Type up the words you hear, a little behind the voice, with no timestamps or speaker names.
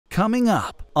Coming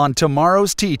up on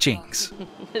Tomorrow's Teachings.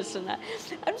 Listen,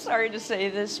 I'm sorry to say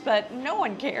this, but no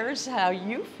one cares how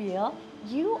you feel.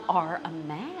 You are a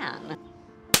man.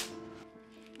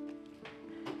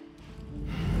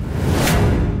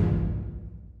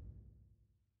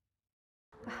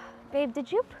 Babe,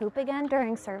 did you poop again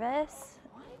during service?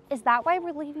 Is that why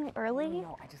we're leaving early?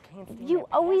 No, I just can't stand You it.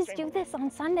 always do this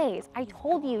on Sundays. I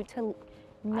told you to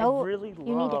no, really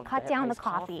you need to love cut that down the iced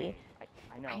coffee.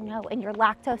 I I know, and you're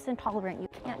lactose intolerant. You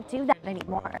can't do that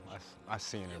anymore. I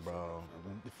seen it, bro.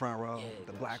 The front row,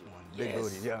 the black one, big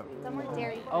booty, yeah. Somewhere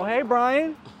dairy. Oh, hey,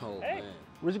 Brian. Oh, Hey. man.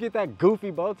 Where'd you get that goofy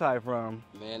bow tie from?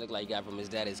 Man, look like you got from his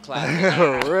daddy's closet.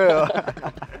 For real.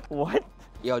 What?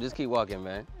 Yo, just keep walking,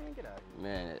 man. Get out of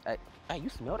Man, hey, you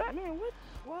smell that? here. Man,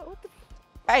 what the?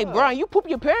 Hey, Brian, you poop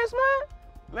your pants,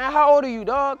 man? Man, how old are you,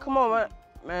 dog? Come on, man.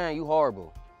 Man, you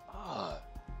horrible.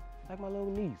 Like my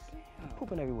little niece.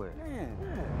 Pooping everywhere. Man.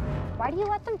 Why do you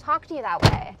let them talk to you that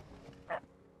way?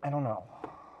 I don't know.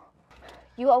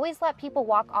 You always let people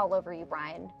walk all over you,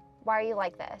 Brian. Why are you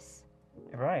like this?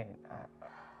 You're right.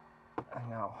 I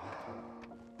know.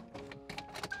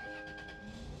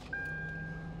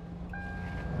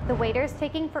 The waiter's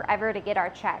taking forever to get our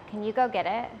check. Can you go get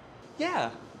it?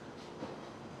 Yeah.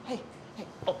 Hey.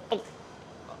 Oh.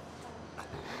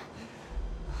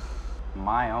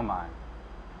 My, oh my.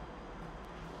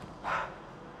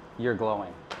 You're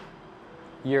glowing.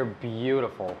 You're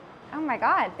beautiful. Oh my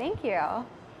God, thank you.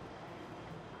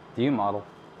 Do you model?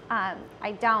 I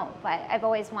don't, but I've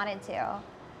always wanted to.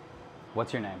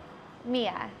 What's your name?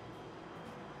 Mia.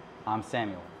 I'm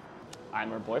Samuel. I'm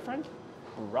her boyfriend,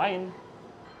 Ryan.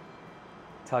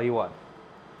 Tell you what.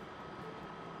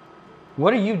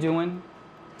 What are you doing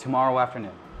tomorrow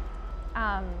afternoon?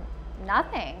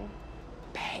 Nothing.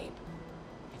 Babe,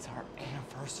 it's our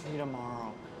anniversary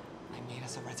tomorrow. I made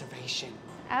us a reservation.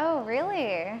 Oh,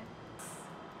 really?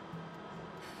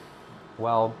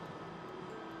 Well,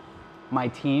 my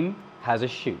team has a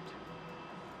shoot.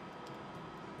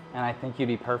 And I think you'd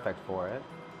be perfect for it.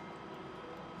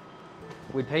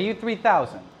 We'd pay you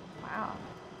 $3,000. Wow.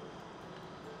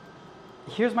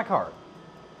 Here's my card.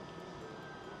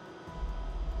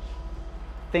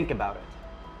 Think about it.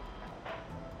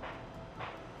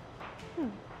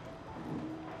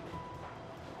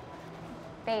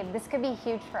 Babe, this could be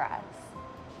huge for us.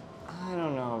 I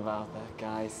don't know about that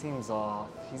guy. Seems off.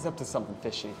 He's up to something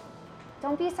fishy.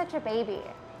 Don't be such a baby.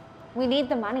 We need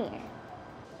the money.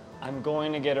 I'm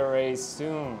going to get a raise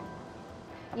soon.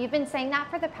 You've been saying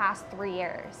that for the past 3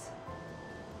 years.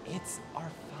 It's our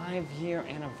 5-year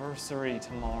anniversary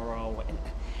tomorrow, and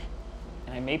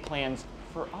I made plans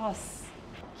for us.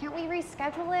 Can't we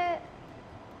reschedule it?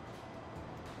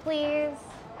 Please?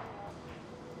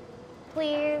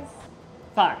 Please?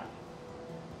 Fine.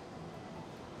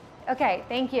 Okay,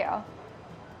 thank you.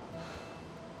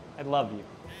 I love you.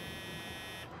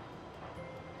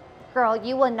 Girl,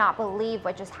 you will not believe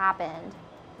what just happened.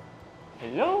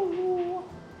 Hello?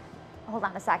 Hold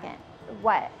on a second.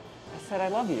 What? I said I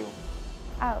love you.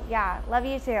 Oh, yeah, love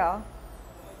you too.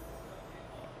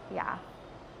 Yeah.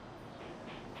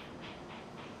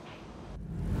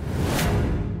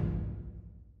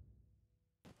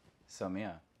 So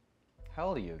Mia, how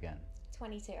old are you again?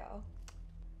 22.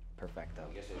 Perfecto.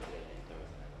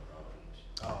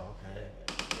 Oh, okay.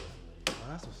 Oh,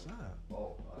 that's what's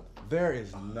up. There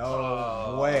is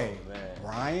no way. man.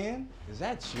 Brian, is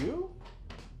that you?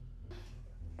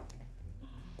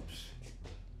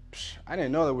 I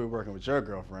didn't know that we were working with your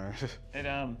girlfriend. Hey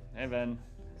Ben.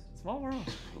 Small world.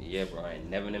 Yeah,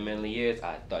 Brian. Never in a million years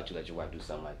I thought you let your wife do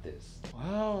something like this.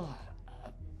 Well,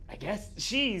 I guess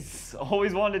she's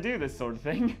always wanted to do this sort of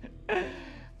thing.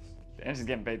 And she's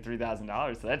getting paid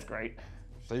 $3,000, so that's great.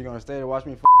 So you gonna stay to watch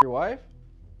me f your wife?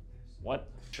 What?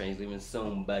 Train's leaving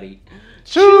soon, buddy.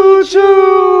 Choo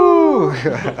choo!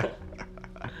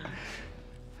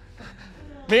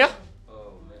 Mia?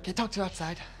 Can I talk to you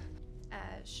outside?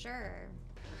 Sure.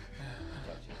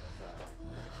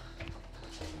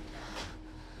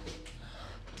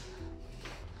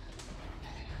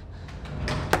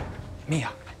 Mia,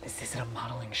 this isn't a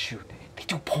modeling shoot. They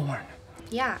do porn.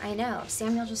 Yeah, I know.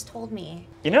 Samuel just told me.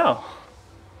 You know,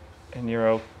 and you're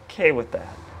okay with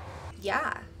that.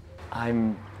 Yeah.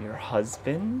 I'm your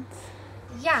husband?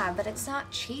 Yeah, but it's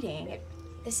not cheating.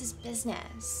 This is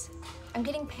business. I'm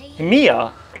getting paid.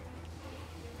 Mia!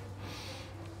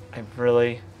 I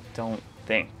really don't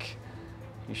think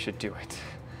you should do it.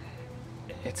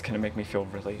 It's gonna make me feel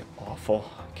really awful.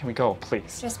 Can we go,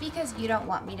 please? Just because you don't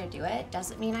want me to do it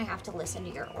doesn't mean I have to listen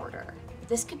to your order.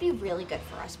 This could be really good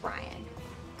for us, Brian.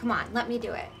 Come on, let me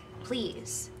do it.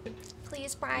 Please.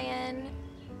 Please, Brian.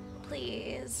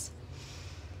 Please.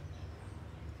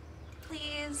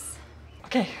 Please.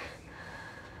 Okay.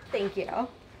 Thank you.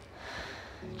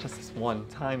 Just this one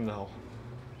time, though.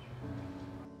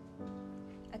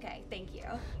 Okay, thank you.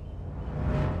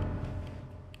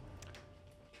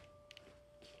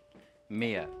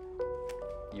 Mia,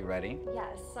 you ready?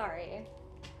 Yes, sorry.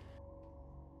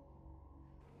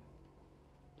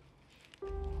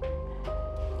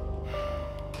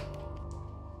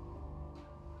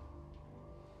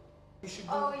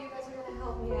 Oh, you guys are gonna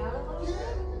help me out a little bit?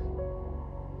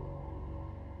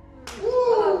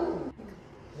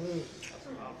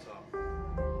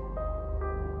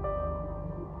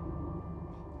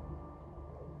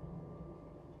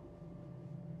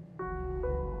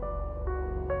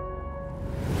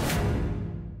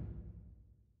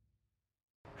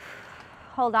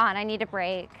 Hold on, I need a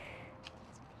break.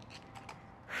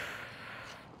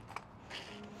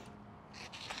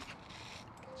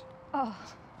 Oh.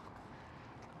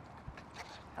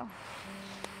 Oh.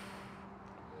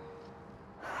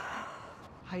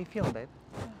 How you feeling, babe?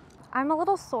 I'm a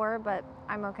little sore, but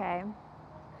I'm okay.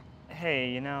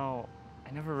 Hey, you know,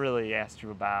 I never really asked you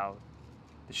about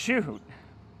the shoot.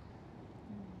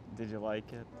 Did you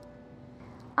like it?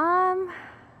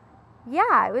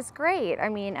 Yeah, it was great. I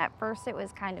mean, at first it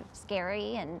was kind of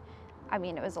scary and I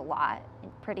mean, it was a lot,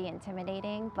 pretty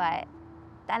intimidating, but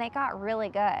then it got really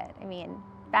good. I mean,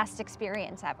 best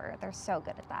experience ever. They're so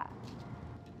good at that.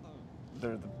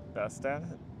 They're the best at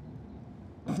it?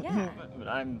 Yeah. But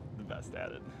I'm the best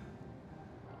at it.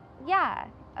 Yeah.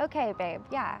 Okay, babe.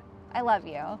 Yeah. I love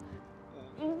you.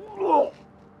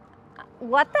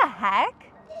 What the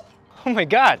heck? Oh my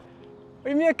God, are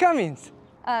you Mia Cummings?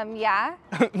 Yeah,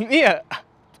 Mia,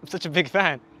 I'm such a big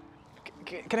fan.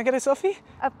 Can I get a selfie?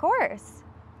 of course.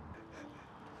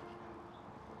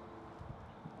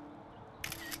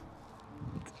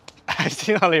 I've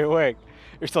seen all your work.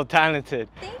 You're so talented.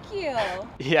 Thank you.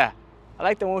 Yeah, I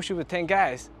like the one shoot with 10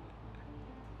 guys.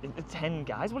 10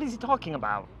 guys? What is he talking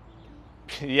about?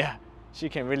 Yeah, she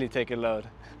can really take a load.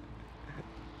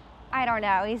 I don't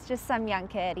know. He's just some young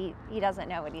kid. He doesn't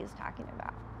know what he's talking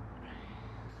about.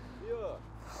 Yeah,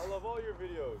 I love all your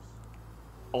videos.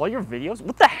 All your videos?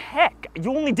 What the heck?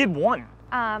 You only did one.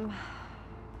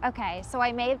 Okay, so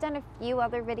I may have done a few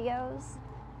other videos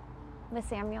with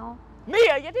Samuel.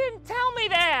 Mia, you didn't tell me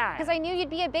that! Because I knew you'd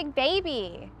be a big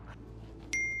baby.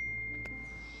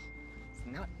 It's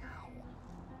not now.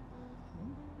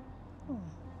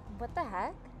 What the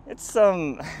heck? It's,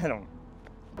 I don't...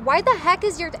 Why the heck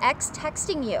is your ex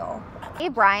texting you? Hey,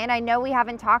 Brian, I know we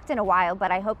haven't talked in a while,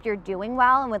 but I hope you're doing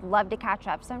well and would love to catch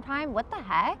up sometime. What the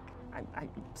heck? I'm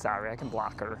sorry, I can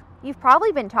block her. You've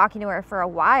probably been talking to her for a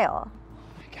while.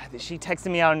 Oh my God, she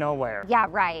texted me out of nowhere. Yeah,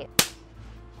 right.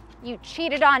 You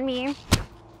cheated on me.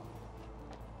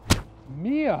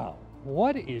 Mia,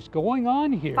 what is going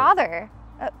on here? Father,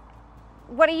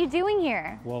 what are you doing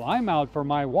here? Well, I'm out for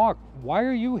my walk. Why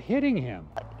are you hitting him?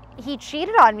 He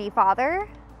cheated on me, Father.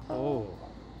 Oh,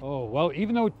 well,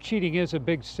 even though cheating is a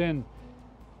big sin,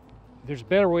 there's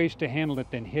better ways to handle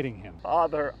it than hitting him.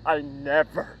 Father, I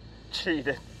never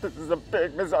cheated. This is a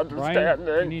big misunderstanding.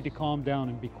 Brian, you need to calm down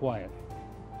and be quiet.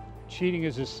 Cheating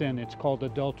is a sin. It's called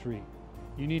adultery.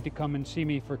 You need to come and see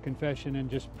me for confession and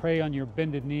just pray on your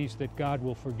bended knees that God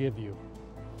will forgive you.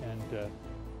 And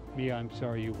Mia, I'm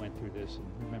sorry you went through this, and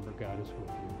remember God is with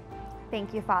you.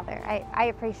 Thank you, Father. I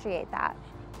appreciate that.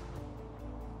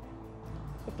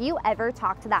 If you ever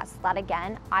talk to that slut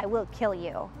again, I will kill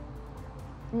you.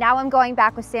 Now I'm going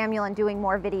back with Samuel and doing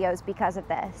more videos because of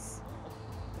this.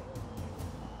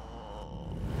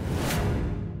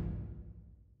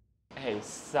 Hey,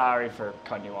 sorry for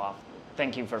cutting you off.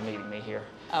 Thank you for meeting me here.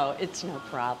 Oh, it's no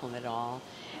problem at all.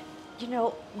 You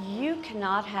know, you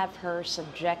cannot have her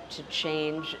subject to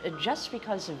change just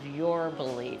because of your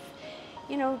belief.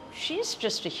 You know, she's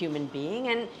just a human being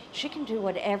and she can do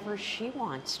whatever she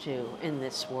wants to in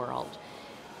this world.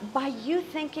 By you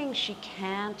thinking she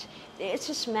can't, it's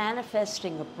just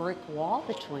manifesting a brick wall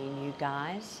between you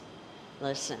guys.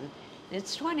 Listen,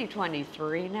 it's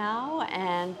 2023 now,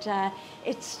 and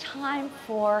it's time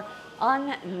for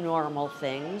unnormal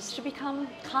things to become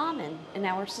common in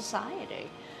our society.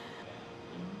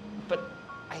 But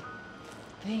I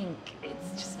think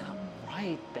it's just not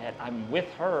right that I'm with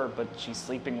her, but she's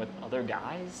sleeping with other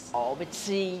guys. Oh, but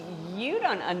see, you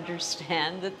don't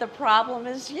understand that the problem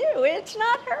is you, it's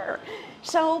not her.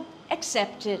 So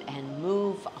accept it and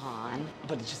move on.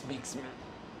 But it just makes me...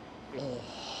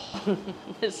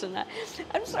 Listen,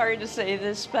 I'm sorry to say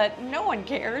this, but no one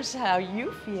cares how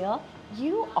you feel.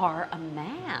 You are a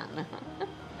man.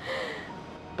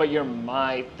 But you're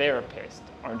my therapist.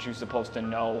 Aren't you supposed to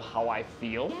know how I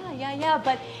feel? Yeah,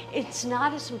 but it's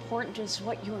not as important as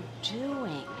what you're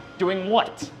doing. Doing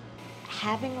what?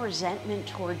 Having resentment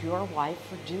toward your wife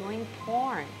for doing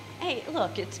porn. Hey,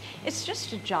 look, it's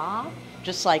just a job.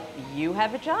 Just like you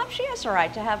have a job, she has a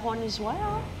right to have one as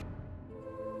well.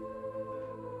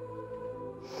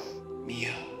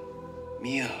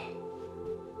 Mia.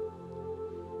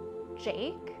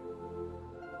 Jake?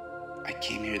 I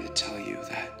came here to tell you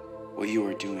that what you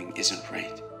are doing isn't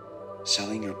right.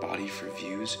 Selling your body for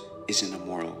views isn't a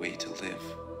moral way to live.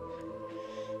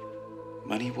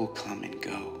 Money will come and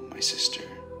go, my sister.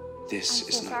 This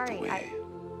is not the way.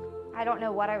 I don't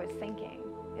know what I was thinking.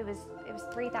 It was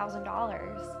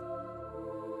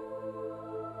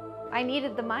 $3,000. I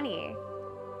needed the money.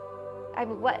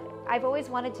 I've always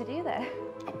wanted to do this.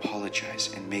 Apologize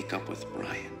and make up with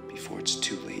Brian before it's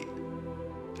too late.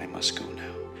 I must go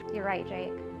now. You're right,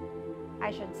 Jake.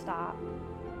 I should stop.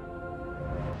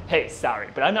 Hey, sorry,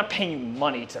 but I'm not paying you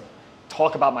money to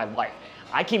talk about my life.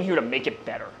 I came here to make it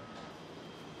better.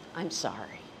 I'm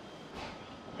sorry.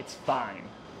 It's fine.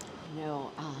 You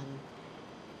know,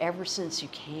 ever since you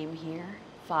came here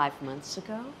 5 months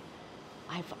ago,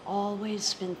 I've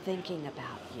always been thinking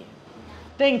about you.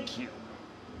 Thank you.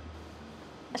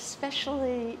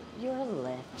 Especially your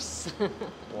lips.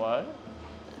 What?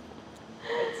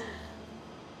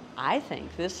 I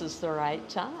think this is the right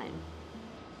time.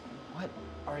 What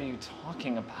are you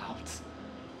talking about?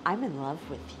 I'm in love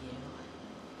with you.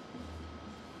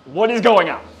 What is going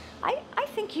on? I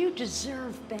think you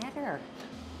deserve better.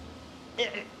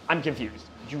 I'm confused.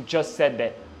 You just said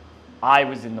that I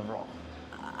was in the wrong.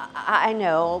 I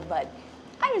know, but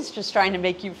I was just trying to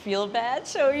make you feel bad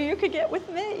so you could get with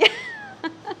me.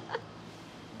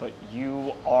 But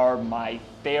you are my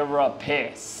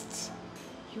therapist.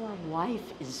 Your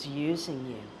wife is using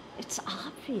you. It's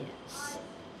obvious.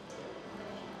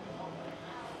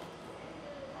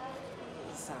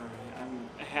 Sorry, I'm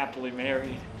happily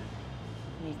married.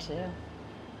 Me too.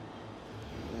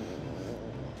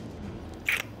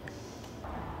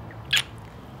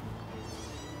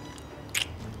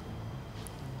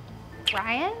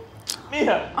 Brian?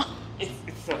 Mia!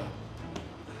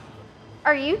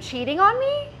 Are you cheating on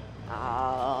me?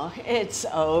 Oh, it's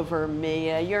over,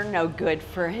 Mia. You're no good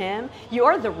for him.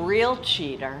 You're the real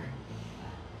cheater.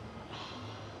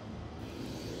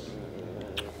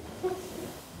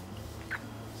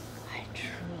 I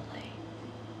truly,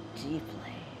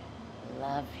 deeply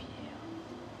love you.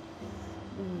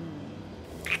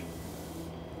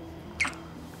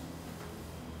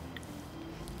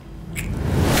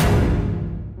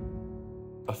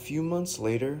 A few months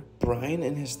later, Brian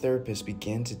and his therapist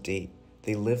began to date.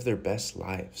 They lived their best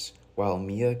lives, while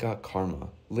Mia got karma,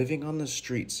 living on the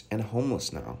streets and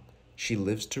homeless now. She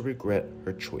lives to regret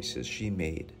her choices she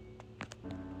made.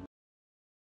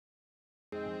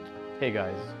 Hey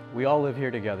guys, we all live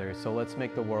here together, so let's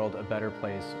make the world a better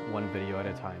place one video at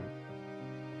a time.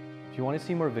 If you want to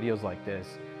see more videos like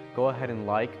this, go ahead and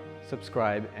like,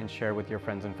 subscribe, and share with your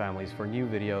friends and families for new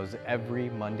videos every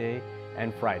Monday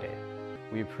and Friday.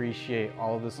 We appreciate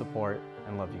all of the support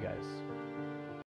and love you guys.